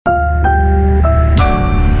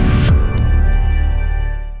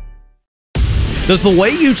Does the way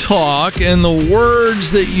you talk and the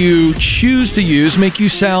words that you choose to use make you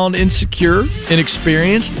sound insecure,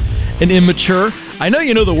 inexperienced, and immature? I know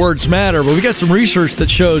you know the words matter, but we got some research that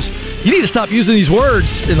shows you need to stop using these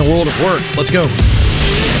words in the world of work. Let's go.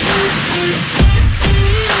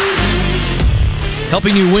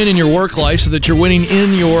 Helping you win in your work life so that you're winning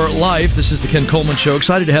in your life. This is the Ken Coleman Show.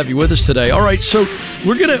 Excited to have you with us today. All right, so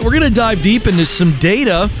we're gonna dive deep into some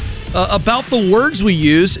data about the words we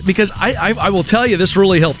use, because I will tell you, this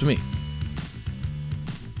really helped me.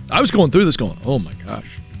 I was going through this going, oh my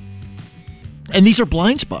gosh. And these are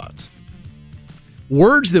blind spots.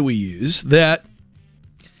 Words that we use that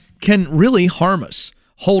can really harm us,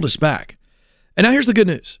 hold us back. And now here's the good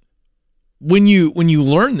news. When you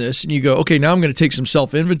learn this and you go, okay, now I'm going to take some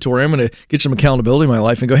self-inventory, I'm going to get some accountability in my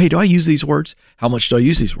life and go, hey, do I use these words? How much do I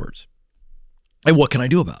use these words? And what can I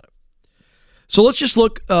do about it? So let's just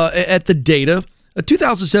look at the data. A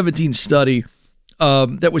 2017 study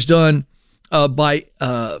that was done by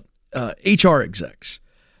HR execs.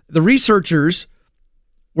 The researchers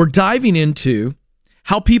were diving into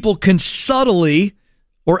how people can subtly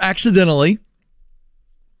or accidentally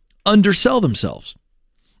undersell themselves.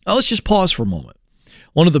 Now, let's just pause for a moment.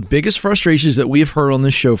 One of the biggest frustrations that we have heard on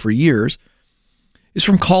this show for years is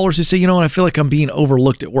from callers who say, you know what, I feel like I'm being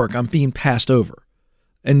overlooked at work. I'm being passed over.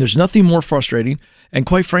 And there's nothing more frustrating, and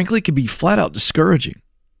quite frankly, it can be flat out discouraging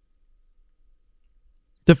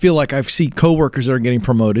to feel like I see coworkers that are getting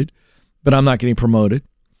promoted, but I'm not getting promoted.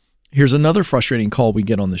 Here's another frustrating call we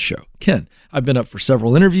get on this show. Ken, I've been up for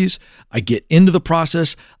several interviews. I get into the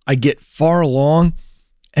process. I get far along,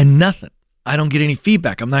 and nothing. I don't get any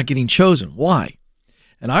feedback. I'm not getting chosen. Why?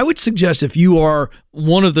 And I would suggest if you are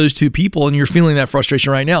one of those two people and you're feeling that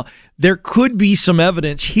frustration right now, there could be some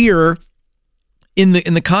evidence here in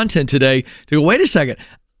the content today to go, wait a second,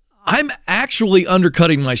 I'm actually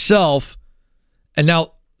undercutting myself. And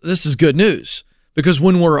now this is good news, because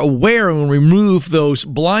when we're aware and when we remove those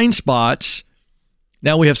blind spots,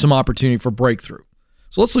 now we have some opportunity for breakthrough.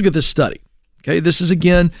 So let's look at this study. Okay, this is,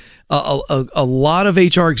 again, a lot of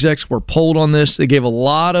HR execs were polled on this. They gave a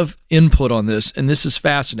lot of input on this, and this is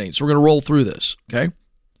fascinating. So we're going to roll through this, okay?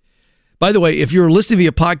 By the way, if you're listening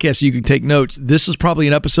via podcast, you can take notes. This is probably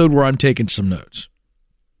an episode where I'm taking some notes.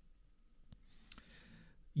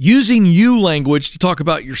 Using you language to talk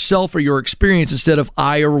about yourself or your experience instead of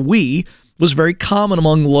I or we was very common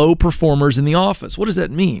among low performers in the office. What does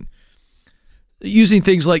that mean? Using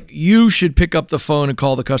things like you should pick up the phone and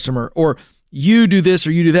call the customer, or you do this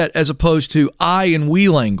or you do that, as opposed to I and we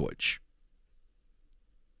language.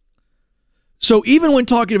 So even when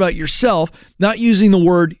talking about yourself, not using the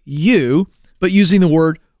word you, but using the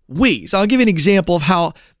word we. So I'll give you an example of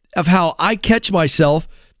how I catch myself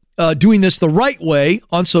doing this the right way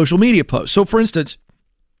on social media posts. So for instance,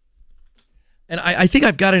 and I think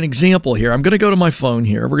I've got an example here. I'm going to go to my phone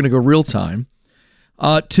here. We're going to go real time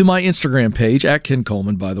to my Instagram page, at Ken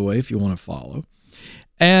Coleman, by the way, if you want to follow.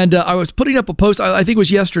 And I was putting up a post. I think it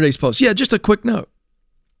was yesterday's post. Yeah, just a quick note.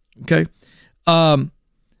 Okay.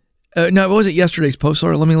 No, it wasn't yesterday's post.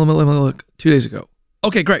 Sorry, let me look. 2 days ago.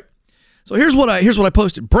 Okay, great. So here's what I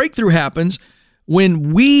posted. Breakthrough happens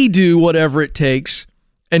when we do whatever it takes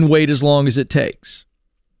and wait as long as it takes.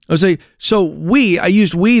 I was saying, I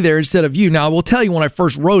used we there instead of you. Now, I will tell you, when I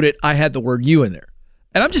first wrote it, I had the word you in there.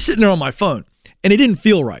 And I'm just sitting there on my phone, and it didn't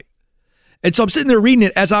feel right. And so I'm sitting there reading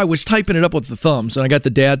it as I was typing it up with the thumbs, and I got the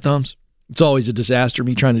dad thumbs. It's always a disaster,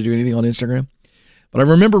 me trying to do anything on Instagram. But I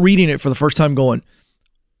remember reading it for the first time going,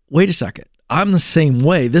 wait a second, I'm the same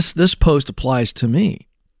way. This post applies to me.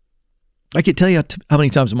 I can't tell you how many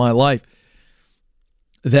times in my life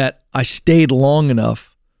that I stayed long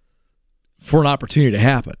enough for an opportunity to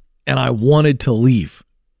happen, and I wanted to leave.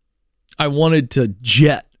 I wanted to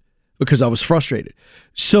jet because I was frustrated.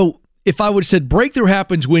 So if I would have said breakthrough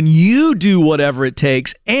happens when you do whatever it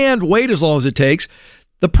takes and wait as long as it takes,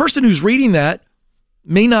 the person who's reading that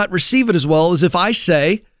may not receive it as well as if I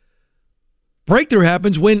say breakthrough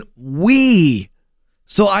happens when we.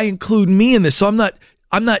 So I include me in this. So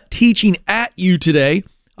I'm not teaching at you today.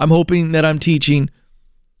 I'm hoping that I'm teaching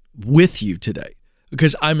with you today,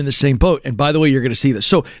 because I'm in the same boat. And by the way, you're going to see this.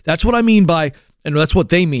 So that's what I mean by, and that's what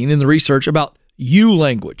they mean in the research about you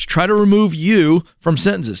language. Try to remove you from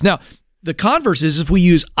sentences. Now, the converse is if we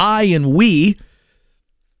use I and we,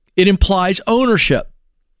 it implies ownership.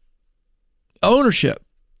 Ownership.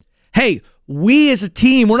 Hey, we as a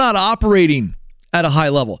team, we're not operating at a high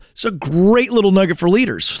level. It's a great little nugget for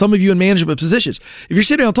leaders. Some of you in management positions. If you're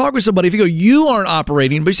sitting down and talking with somebody, if you go, you aren't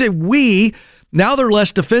operating, but you say we, now they're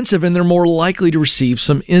less defensive and they're more likely to receive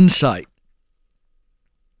some insight.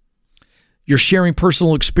 You're sharing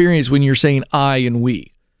personal experience when you're saying I and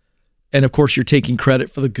we. And of course, you're taking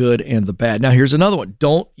credit for the good and the bad. Now, here's another one.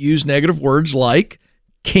 Don't use negative words like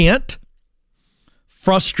can't,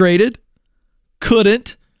 frustrated,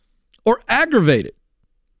 couldn't, or aggravated.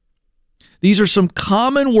 These are some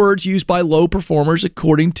common words used by low performers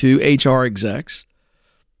according to HR execs.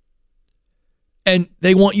 And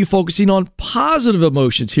they want you focusing on positive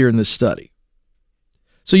emotions here in this study.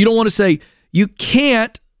 So you don't want to say you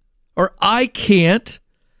can't or I can't.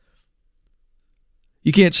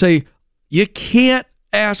 You can't say you can't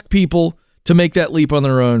ask people to make that leap on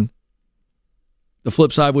their own. The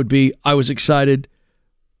flip side would be I was excited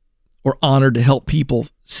or honored to help people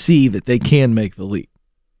see that they can make the leap.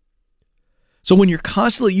 So when you're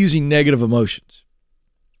constantly using negative emotions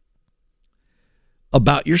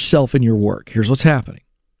about yourself and your work, here's what's happening.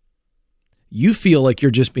 You feel like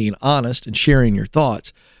you're just being honest and sharing your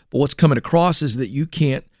thoughts, but what's coming across is that you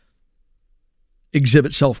can't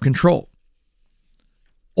exhibit self-control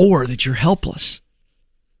or that you're helpless.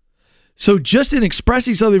 So just in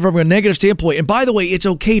expressing something from a negative standpoint, and by the way, it's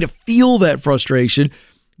okay to feel that frustration,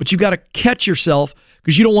 but you've got to catch yourself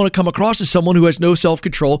because you don't want to come across as someone who has no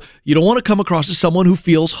self-control. You don't want to come across as someone who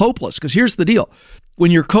feels hopeless, because here's the deal.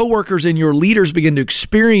 When your coworkers and your leaders begin to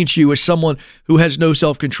experience you as someone who has no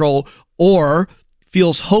self-control or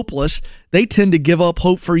feels hopeless, they tend to give up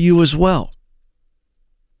hope for you as well.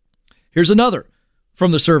 Here's another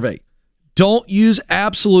from the survey. Don't use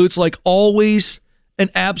absolutes like always and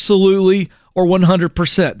absolutely or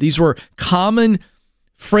 100%. These were common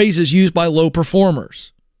phrases used by low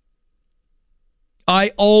performers.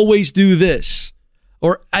 I always do this,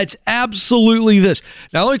 or it's absolutely this.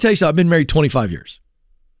 Now, let me tell you something. I've been married 25 years.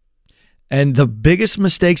 And the biggest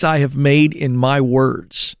mistakes I have made in my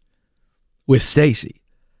words with Stacy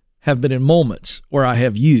have been in moments where I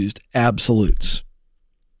have used absolutes.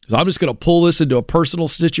 So I'm just going to pull this into a personal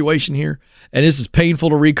situation here. And this is painful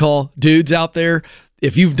to recall. Dudes out there,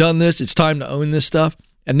 if you've done this, it's time to own this stuff.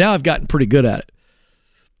 And now I've gotten pretty good at it.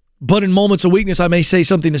 But in moments of weakness, I may say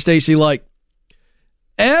something to Stacy like,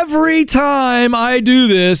 every time I do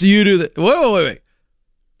this, you do that. Wait.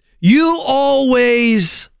 You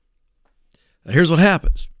always... Now, here's what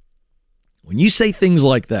happens. When you say things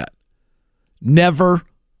like that, never,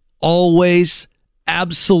 always,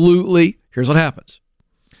 absolutely, here's what happens.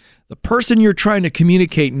 The person you're trying to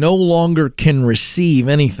communicate no longer can receive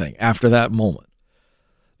anything after that moment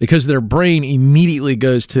because their brain immediately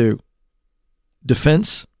goes to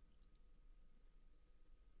defense.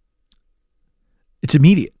 It's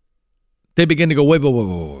immediate. They begin to go, wait.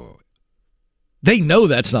 They know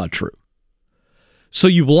that's not true. So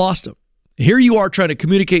you've lost them. Here you are trying to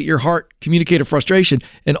communicate your heart, communicate a frustration,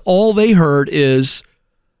 and all they heard is,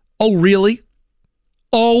 oh, really?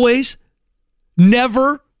 Always?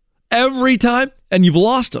 Never? Every time? And you've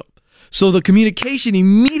lost them. So the communication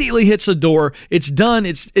immediately hits the door. It's done.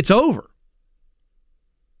 It's over.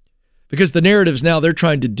 Because the narratives now, they're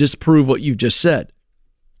trying to disprove what you've just said.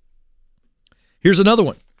 Here's another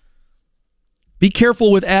one. Be careful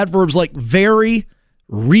with adverbs like very,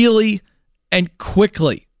 really, and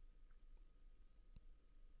quickly.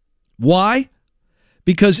 Why?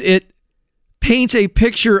 Because it paints a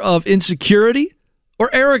picture of insecurity or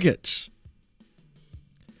arrogance.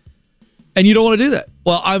 And you don't want to do that.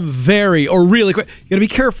 Well, I'm very or really quick. You got to be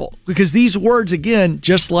careful because these words, again,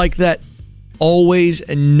 just like that always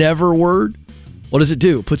and never word, what does it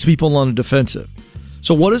do? It puts people on the defensive.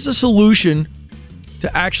 So what is the solution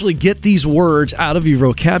to actually get these words out of your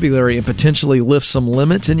vocabulary and potentially lift some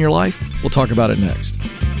limits in your life? We'll talk about it next.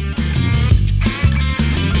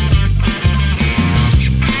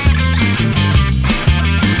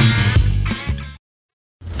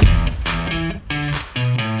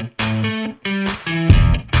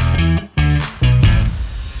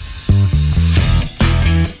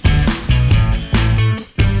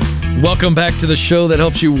 Welcome back to the show that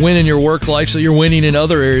helps you win in your work life so you're winning in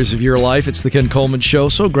other areas of your life. It's the Ken Coleman Show.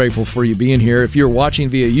 So grateful for you being here. If you're watching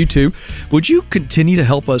via YouTube, would you continue to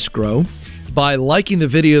help us grow by liking the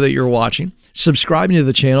video that you're watching, subscribing to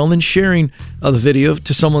the channel, and then sharing the video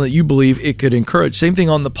to someone that you believe it could encourage? Same thing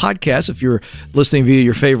on the podcast. If you're listening via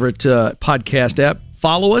your favorite podcast app,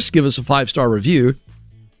 follow us, give us a 5-star review,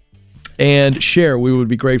 and share. We would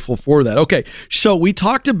be grateful for that. Okay, so we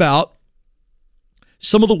talked about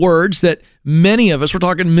some of the words that many of us, we're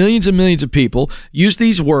talking millions and millions of people, use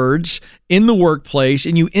these words in the workplace,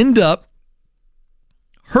 and you end up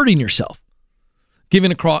hurting yourself, giving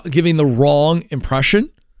the wrong impression,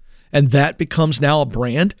 and that becomes now a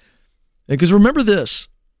brand. Because remember this,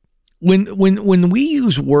 when we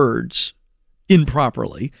use words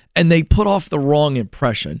improperly and they put off the wrong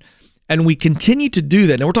impression, and we continue to do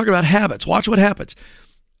that, now we're talking about habits, watch what happens.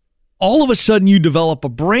 All of a sudden you develop a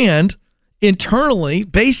brand internally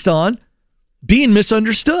based on being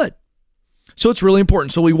misunderstood. So it's really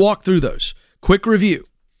important. So we walk through those. Quick review.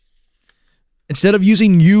 Instead of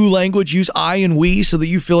using you language, use I and we so that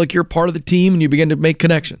you feel like you're part of the team and you begin to make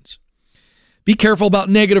connections. Be careful about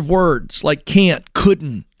negative words like can't,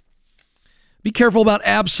 couldn't. Be careful about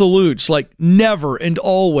absolutes like never and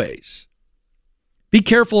always. Be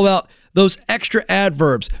careful about those extra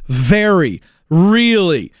adverbs, very,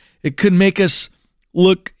 really. It could make us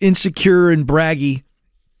look insecure and braggy.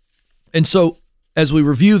 And so as we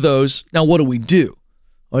review those, now what do we do?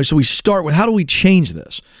 All right, so we start with, how do we change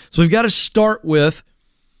this? So we've got to start with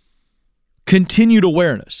continued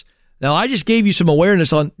awareness. Now, I just gave you some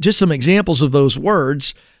awareness on just some examples of those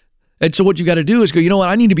words. And so what you got to do is go, you know what?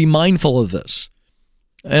 I need to be mindful of this.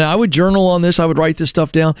 And I would journal on this. I would write this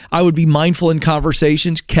stuff down. I would be mindful in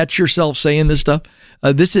conversations. Catch yourself saying this stuff.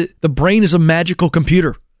 The brain is a magical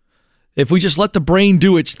computer. If we just let the brain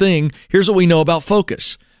do its thing, here's what we know about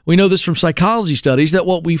focus. We know this from psychology studies, that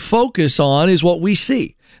what we focus on is what we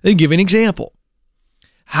see. Let me give you an example.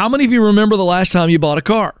 How many of you remember the last time you bought a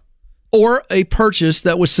car or a purchase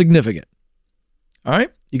that was significant? All right,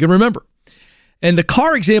 you can remember. And the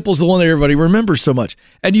car example is the one that everybody remembers so much.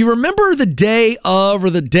 And you remember the day of or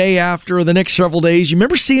the day after or the next several days, you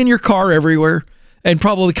remember seeing your car everywhere and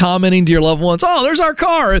probably commenting to your loved ones, oh, there's our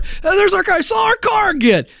car. There's our car. I saw our car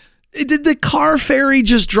again. Did the car fairy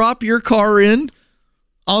just drop your car in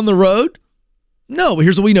on the road? No, but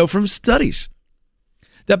here's what we know from studies.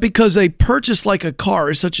 That because a purchase like a car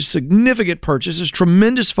is such a significant purchase, there's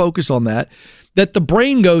tremendous focus on that the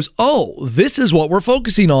brain goes, oh, this is what we're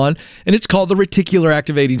focusing on. And it's called the reticular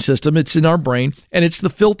activating system. It's in our brain, and it's the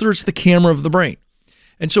filter, it's the camera of the brain.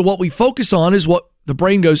 And so what we focus on is what the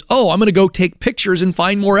brain goes, oh, I'm going to go take pictures and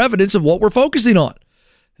find more evidence of what we're focusing on.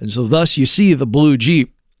 And so thus you see the blue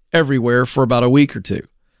Jeep everywhere for about a week or two.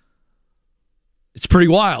 It's pretty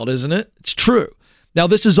wild, isn't it? It's true. Now,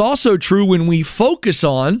 this is also true when we focus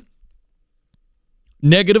on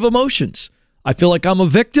negative emotions. I feel like I'm a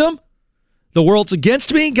victim. The world's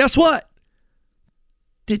against me. Guess what?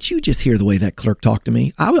 Did you just hear the way that clerk talked to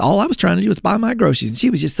me? All I was trying to do was buy my groceries, and she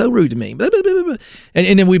was just so rude to me. Blah, blah, blah, blah.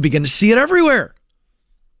 And then we begin to see it everywhere.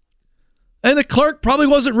 And the clerk probably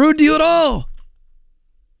wasn't rude to you at all.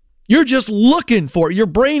 You're just looking for it. Your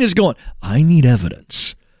brain is going, I need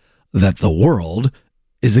evidence that the world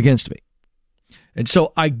is against me. And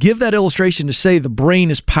so I give that illustration to say the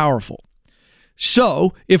brain is powerful.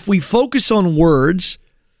 So if we focus on words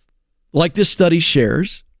like this study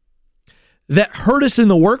shares that hurt us in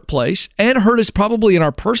the workplace and hurt us probably in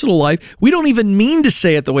our personal life, we don't even mean to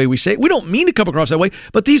say it the way we say it. We don't mean to come across that way,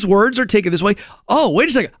 but these words are taken this way. Oh, wait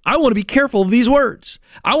a second. I want to be careful of these words.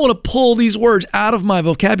 I want to pull these words out of my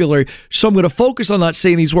vocabulary, so I'm going to focus on not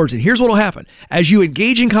saying these words. And here's what will happen. As you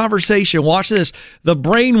engage in conversation, watch this, the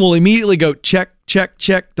brain will immediately go, check, check,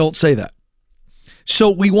 check, don't say that. So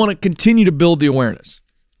we want to continue to build the awareness.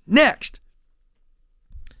 Next,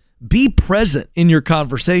 be present in your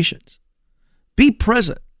conversations. Be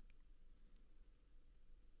present.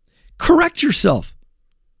 Correct yourself.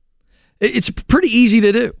 It's pretty easy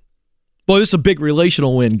to do. Boy, this is a big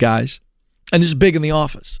relational win, guys. And this is big in the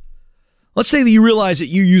office. Let's say that you realize that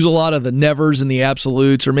you use a lot of the nevers and the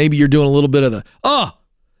absolutes, or maybe you're doing a little bit of the,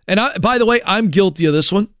 and by the way, I'm guilty of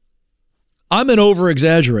this one. I'm an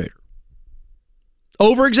over-exaggerator.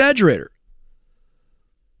 Over-exaggerator.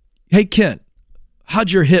 Hey, Ken, how'd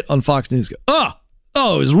your hit on Fox News go?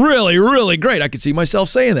 Oh, it was really, really great. I could see myself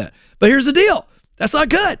saying that. But here's the deal. That's not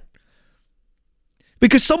good.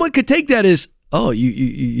 Because someone could take that as, oh,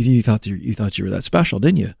 you thought you were that special,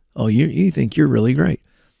 didn't you? Oh, you think you're really great.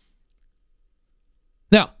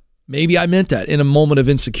 Now, maybe I meant that in a moment of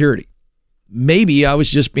insecurity. Maybe I was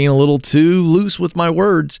just being a little too loose with my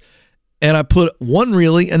words, and I put one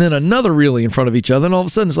really and then another really in front of each other, and all of a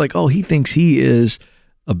sudden it's like, oh, he thinks he is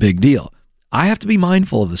a big deal. I have to be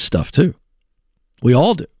mindful of this stuff too. We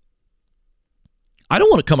all do. I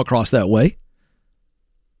don't want to come across that way.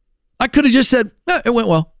 I could have just said, it went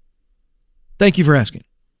well. Thank you for asking.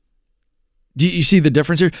 Do you see the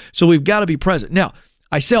difference here? So we've got to be present. Now,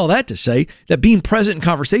 I say all that to say that being present in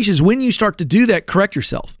conversations, when you start to do that, correct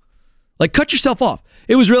yourself. Like, cut yourself off.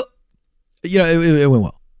 It was real, it went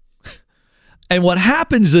well. And what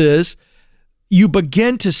happens is you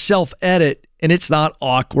begin to self-edit, and it's not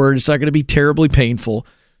awkward. It's not going to be terribly painful,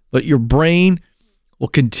 but your brain will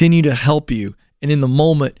continue to help you. And in the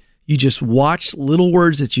moment, you just watch little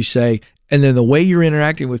words that you say, and then the way you're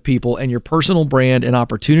interacting with people and your personal brand and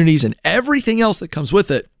opportunities and everything else that comes with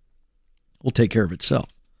it will take care of itself.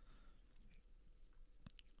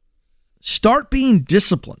 Start being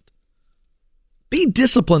disciplined. Be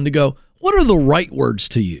disciplined to go, what are the right words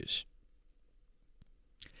to use?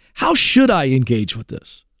 How should I engage with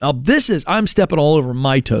this? Now, I'm stepping all over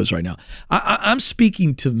my toes right now. I'm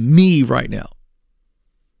speaking to me right now.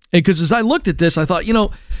 Because as I looked at this, I thought,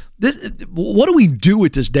 what do we do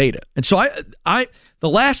with this data? And so the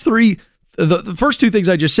last three, the first two things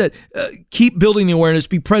I just said, keep building the awareness,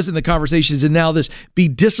 be present in the conversations, and now this, be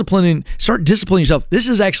disciplined and start disciplining yourself. This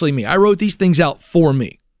is actually me. I wrote these things out for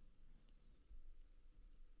me.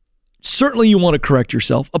 Certainly you want to correct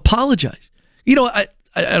yourself. Apologize. I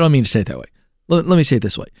don't mean to say it that way. Let me say it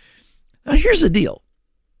this way. Now, here's the deal.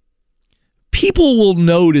 People will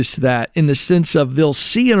notice that in the sense of they'll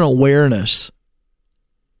see an awareness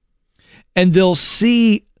and they'll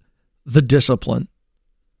see the discipline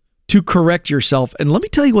to correct yourself. And let me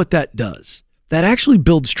tell you what that does. That actually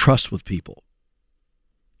builds trust with people.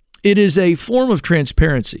 It is a form of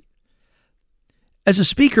transparency. As a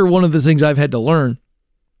speaker, one of the things I've had to learn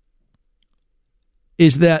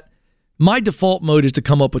is that my default mode is to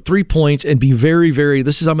come up with 3 points and be very, very, I'm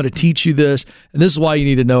going to teach you this, and this is why you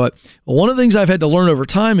need to know it. But one of the things I've had to learn over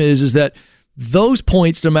time is that those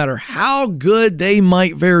points, no matter how good they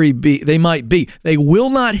might be, they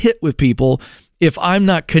will not hit with people if I'm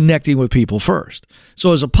not connecting with people first.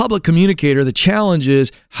 So as a public communicator, the challenge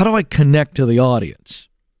is, how do I connect to the audience?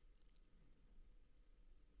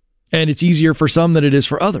 And it's easier for some than it is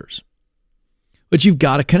for others. But you've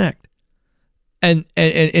got to connect. And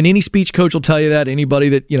any speech coach will tell you that, anybody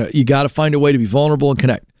that, you got to find a way to be vulnerable and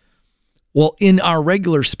connect. Well, in our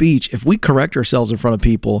regular speech, if we correct ourselves in front of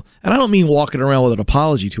people, and I don't mean walking around with an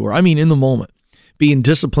apology tour, I mean in the moment, being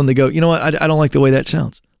disciplined to go, you know what, I don't like the way that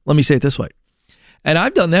sounds. Let me say it this way. And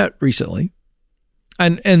I've done that recently.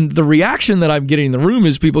 And the reaction that I'm getting in the room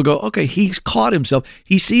is people go, okay, he's caught himself.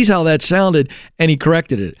 He sees how that sounded and he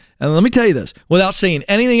corrected it. And let me tell you this, without saying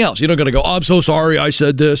anything else, you're not going to go, I'm so sorry I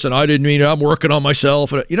said this and I didn't mean it. I'm working on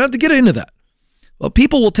myself. And you don't have to get into that. Well,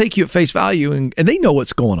 people will take you at face value and they know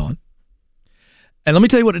what's going on. And let me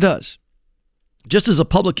tell you what it does. Just as a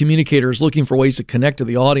public communicator is looking for ways to connect to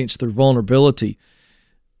the audience through vulnerability,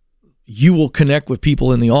 you will connect with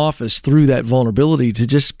people in the office through that vulnerability to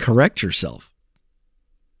just correct yourself.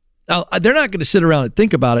 Now, they're not going to sit around and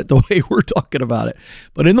think about it the way we're talking about it.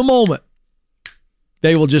 But in the moment,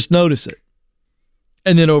 they will just notice it.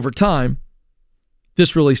 And then over time,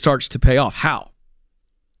 this really starts to pay off. How?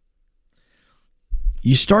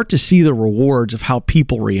 You start to see the rewards of how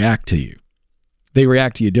people react to you. They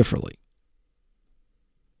react to you differently.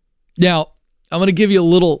 Now, I'm going to give you a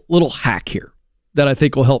little hack here that I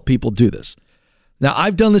think will help people do this. Now,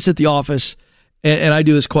 I've done this at the office, and I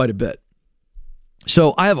do this quite a bit.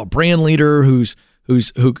 So I have a brand leader who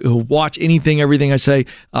watch everything I say.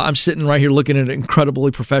 I'm sitting right here looking at an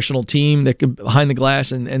incredibly professional team that can behind the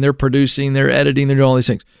glass, and they're producing, they're editing, they're doing all these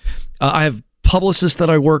things. I have publicists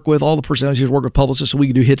that I work with. All the personalities work with publicists so we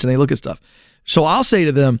can do hits and they look at stuff. So I'll say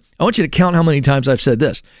to them, I want you to count how many times I've said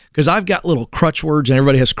this, because I've got little crutch words, and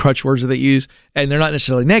everybody has crutch words that they use, and they're not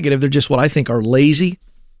necessarily negative. They're just what I think are lazy,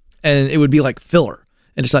 and it would be like filler,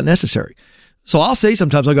 and it's not necessary. So I'll say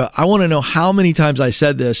sometimes, I want to know how many times I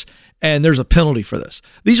said this, and there's a penalty for this.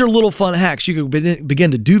 These are little fun hacks. You can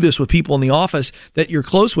begin to do this with people in the office that you're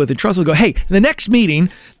close with and trust them. Go, hey, in the next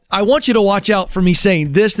meeting, I want you to watch out for me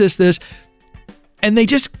saying this, and they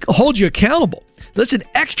just hold you accountable. That's an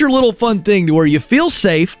extra little fun thing to where you feel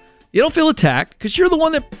safe, you don't feel attacked, because you're the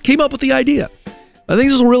one that came up with the idea. I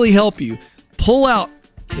think this will really help you pull out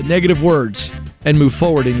the negative words and move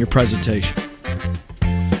forward in your presentation.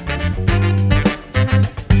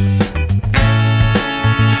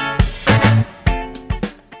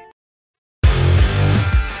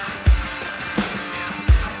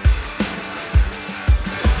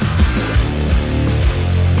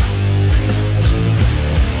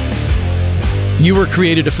 You were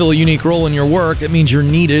created to fill a unique role in your work. That means you're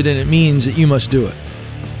needed, and it means that you must do it.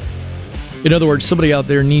 In other words, somebody out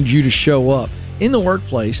there needs you to show up in the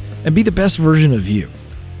workplace and be the best version of you.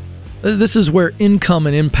 This is where income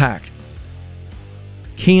and impact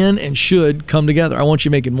can and should come together. I want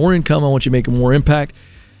you making more income. I want you making more impact.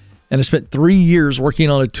 And I spent 3 years working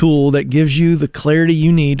on a tool that gives you the clarity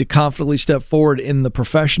you need to confidently step forward in the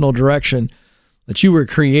professional direction that you were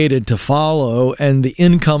created to follow, and the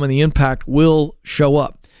income and the impact will show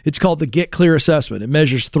up. It's called the Get Clear Assessment. It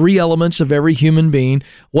measures 3 elements of every human being.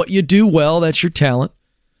 What you do well, that's your talent.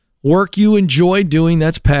 Work you enjoy doing,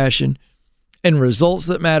 that's passion. And results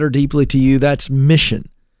that matter deeply to you, that's mission.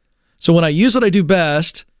 So when I use what I do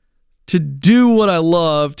best to do what I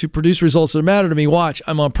love, to produce results that matter to me, watch,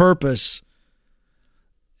 I'm on purpose.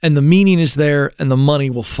 And the meaning is there, and the money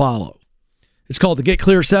will follow. It's called the Get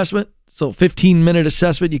Clear Assessment. So 15-minute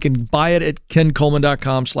assessment. You can buy it at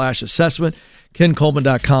kencoleman.com/assessment.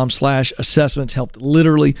 kencoleman.com/assessments helped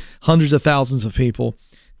literally hundreds of thousands of people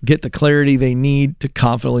get the clarity they need to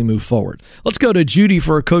confidently move forward. Let's go to Judy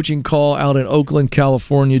for a coaching call out in Oakland,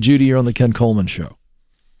 California. Judy, you're on the Ken Coleman Show.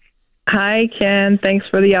 Hi, Ken. Thanks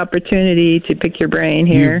for the opportunity to pick your brain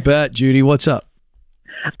here. You bet, Judy. What's up?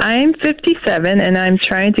 I'm 57, and I'm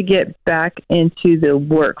trying to get back into the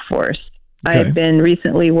workforce. Okay. I've been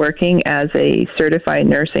recently working as a certified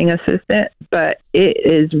nursing assistant, but it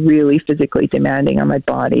is really physically demanding on my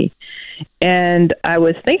body. And I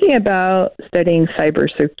was thinking about studying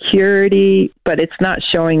cybersecurity, but it's not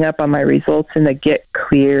showing up on my results in the Get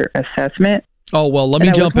Clear assessment. Oh, well, let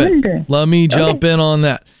me jump in. Let me jump in on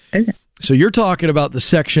that. Okay. So you're talking about the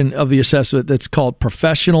section of the assessment that's called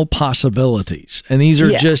professional possibilities. And these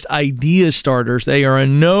are just idea starters. They are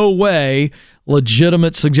in no way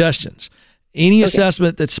legitimate suggestions. Any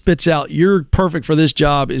assessment that spits out, you're perfect for this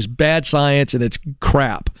job, is bad science and it's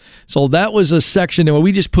crap. So that was a section that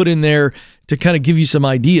we just put in there to kind of give you some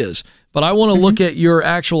ideas. But I want to look at your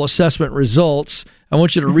actual assessment results. I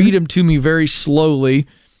want you to read them to me very slowly.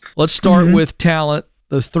 Let's start with talent,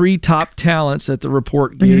 the 3 top talents that the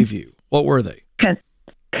report gave you. What were they?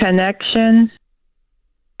 Connection,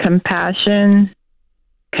 compassion,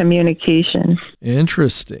 communication.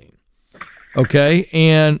 Interesting. Okay,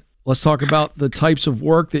 and let's talk about the types of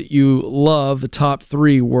work that you love. The top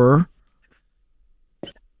 3 were?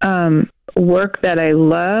 Work that I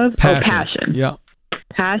love. Passion. Yeah.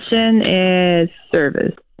 Passion is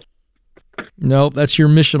service. Nope, that's your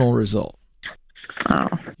missional result. Oh.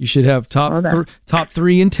 You should have top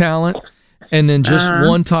 3 in talent, and then just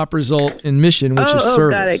one top result in mission, which is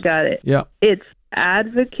service. Got it. Yeah. It's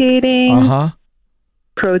advocating,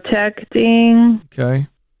 protecting,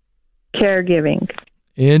 caregiving.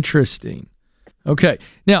 Interesting. Okay.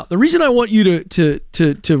 Now, the reason I want you to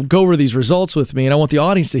go over these results with me, and I want the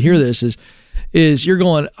audience to hear this, is you're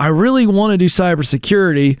going, I really want to do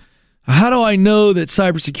cybersecurity. How do I know that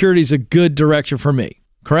cybersecurity is a good direction for me?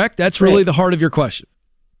 Correct? That's really the heart of your question.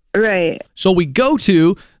 Right. So we go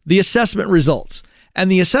to the assessment results.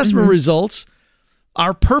 And the assessment results,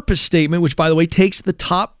 our purpose statement, which, by the way, takes the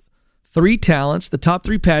top 3 talents, the top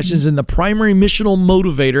 3 passions, and the primary missional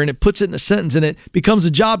motivator, and it puts it in a sentence, and it becomes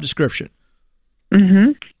a job description.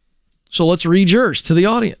 So let's read yours to the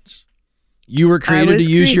audience. You were created to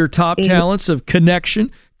use your top talents of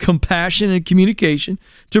connection, compassion, and communication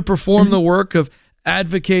to perform the work of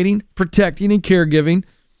advocating, protecting, and caregiving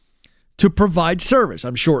to provide service.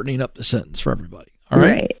 I'm shortening up the sentence for everybody. All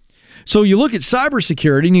right. So you look at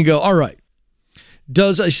cybersecurity and you go, all right,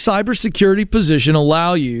 does a cybersecurity position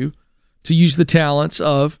allow you to use the talents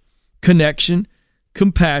of connection,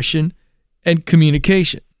 compassion, and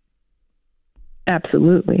communication?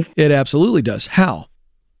 Absolutely. It absolutely does. How?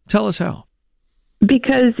 Tell us how.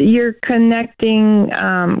 Because you're connecting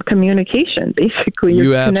communication, basically.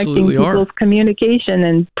 You're connecting people's communication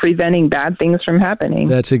and preventing bad things from happening.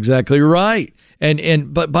 That's exactly right.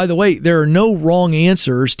 But by the way, there are no wrong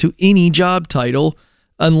answers to any job title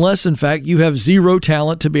unless, in fact, you have 0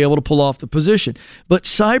 talent to be able to pull off the position. But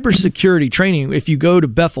cybersecurity training, if you go to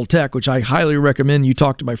Bethel Tech, which I highly recommend you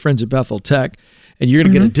talk to my friends at Bethel Tech, and you're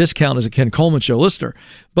going to get a discount as a Ken Coleman Show listener.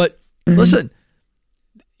 But listen,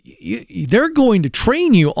 they're going to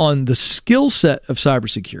train you on the skill set of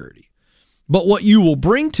cybersecurity. But what you will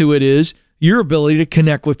bring to it is your ability to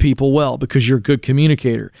connect with people well, because you're a good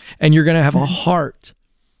communicator and you're going to have a heart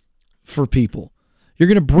for people. You're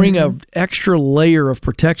going to bring an extra layer of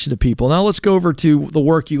protection to people. Now let's go over to the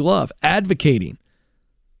work you love, advocating.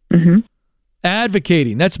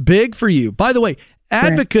 Advocating, that's big for you. By the way,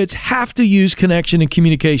 advocates have to use connection and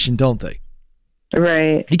communication, don't they?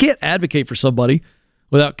 Right. You can't advocate for somebody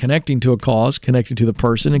without connecting to a cause, connecting to the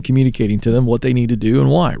person, and communicating to them what they need to do and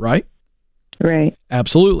why, right? Right.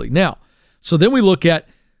 Absolutely. Now, so then we look at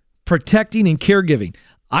protecting and caregiving.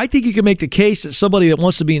 I think you can make the case that somebody that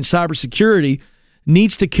wants to be in cybersecurity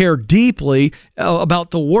needs to care deeply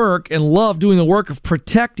about the work and love doing the work of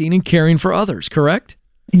protecting and caring for others, correct?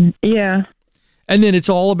 Yeah. And then it's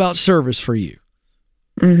all about service for you.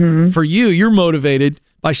 For you, you're motivated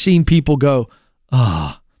by seeing people go,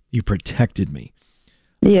 you protected me.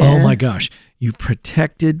 Yeah. Oh my gosh, you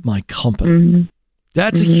protected my company.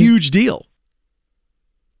 That's a huge deal.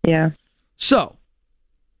 Yeah. So,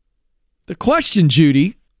 the question,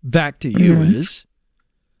 Judy, back to you is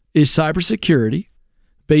cybersecurity,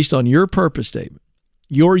 based on your purpose statement,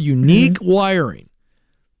 your unique wiring,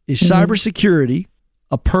 is cybersecurity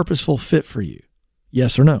a purposeful fit for you?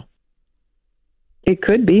 Yes or no? It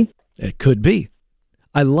could be. It could be.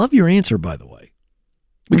 I love your answer, by the way,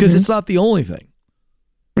 because it's not the only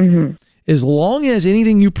thing. As long as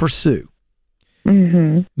anything you pursue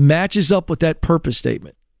matches up with that purpose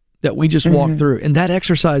statement that we just walked through, and that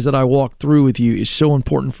exercise that I walked through with you is so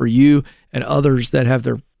important for you and others that have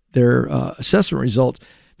their assessment results,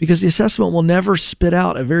 because the assessment will never spit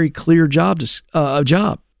out a very clear job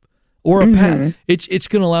or a path. It's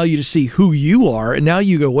going to allow you to see who you are, and now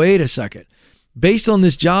you go, wait a second, based on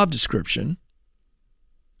this job description,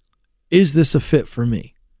 is this a fit for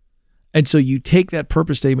me? And so you take that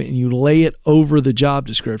purpose statement and you lay it over the job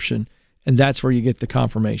description, and that's where you get the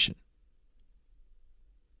confirmation.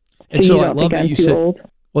 And so I love that you said, old?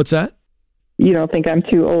 What's that? You don't think I'm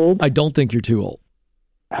too old? I don't think you're too old.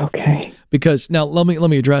 Okay. Because now let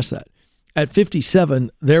me address that. At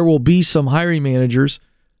 57, there will be some hiring managers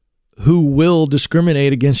who will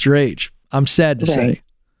discriminate against your age. I'm sad to say.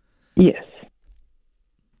 Yes.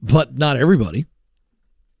 But not everybody.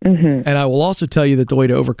 And I will also tell you that the way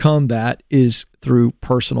to overcome that is through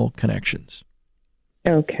personal connections.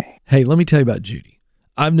 Okay. Hey, let me tell you about Judy.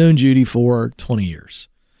 I've known Judy for 20 years.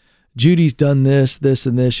 Judy's done this,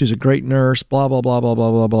 and this. She's a great nurse, blah, blah, blah, blah, blah,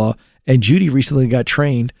 blah, blah. And Judy recently got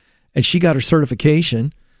trained, and she got her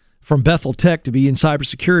certification from Bethel Tech to be in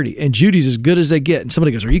cybersecurity. And Judy's as good as they get. And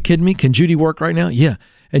somebody goes, are you kidding me? Can Judy work right now? Yeah.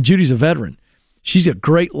 And Judy's a veteran. She's a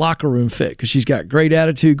great locker room fit because she's got great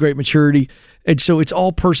attitude, great maturity. And so it's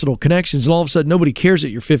all personal connections. And all of a sudden, nobody cares that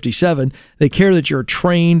you're 57. They care that you're a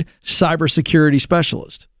trained cybersecurity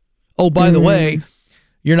specialist. Oh, by the way,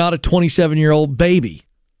 you're not a 27-year-old baby.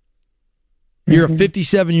 You're a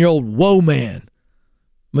 57-year-old whoa man,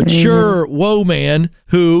 mature whoa man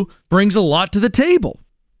who brings a lot to the table.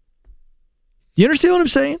 You understand what I'm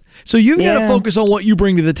saying? So you've got to focus on what you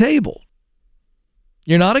bring to the table.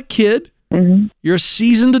 You're not a kid. You're a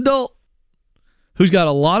seasoned adult who's got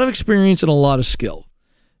a lot of experience and a lot of skill.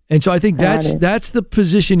 And so I think that's the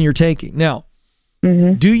position you're taking. Now,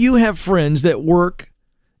 do you have friends that work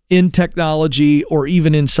in technology or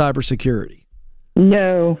even in cybersecurity?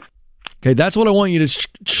 No. Okay, that's what I want you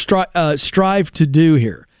to strive to do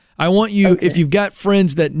here. I want you, if you've got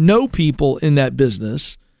friends that know people in that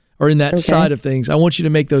business or in that side of things, I want you to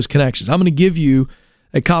make those connections. I'm going to give you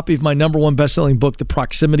a copy of my #1 best-selling book, The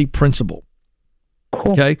Proximity Principle.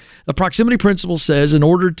 Cool. Okay? The Proximity Principle says in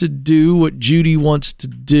order to do what Judy wants to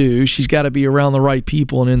do, she's got to be around the right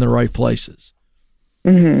people and in the right places.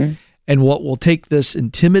 And what will take this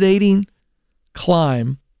intimidating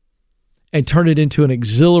climb and turn it into an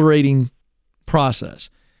exhilarating process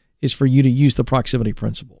is for you to use the proximity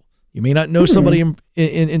principle. You may not know somebody in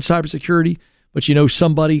cybersecurity, but you know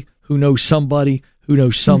somebody who knows somebody who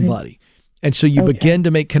knows somebody. And so you begin to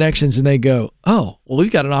make connections and they go, oh, well,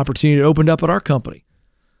 we've got an opportunity to open up at our company.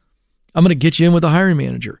 I'm going to get you in with a hiring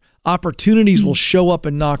manager. Opportunities will show up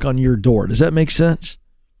and knock on your door. Does that make sense?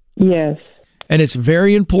 Yes. And it's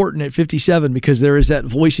very important at 57 because there is that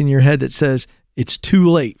voice in your head that says, it's too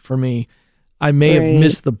late for me. I may have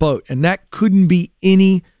missed the boat. And that couldn't be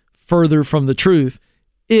any further from the truth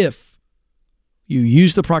if you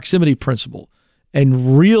use the proximity principle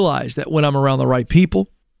and realize that when I'm around the right people,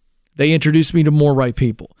 they introduce me to more right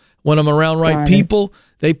people. When I'm around right people,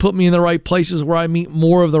 they put me in the right places where I meet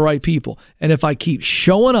more of the right people. And if I keep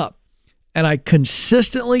showing up and I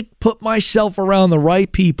consistently put myself around the right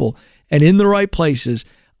people and in the right places,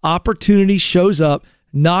 opportunity shows up,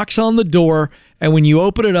 knocks on the door, and when you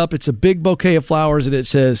open it up, it's a big bouquet of flowers and it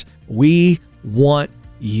says, we want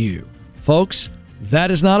you. Folks,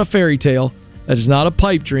 that is not a fairy tale. That is not a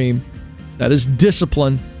pipe dream. That is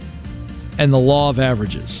discipline and the law of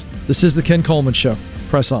averages. This is the Ken Coleman Show.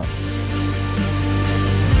 Press on.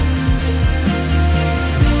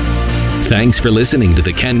 Thanks for listening to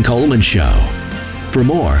the Ken Coleman Show. For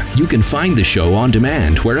more, you can find the show on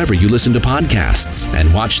demand wherever you listen to podcasts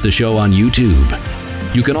and watch the show on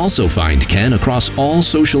YouTube. You can also find Ken across all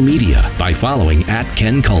social media by following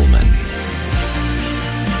 @Ken Coleman.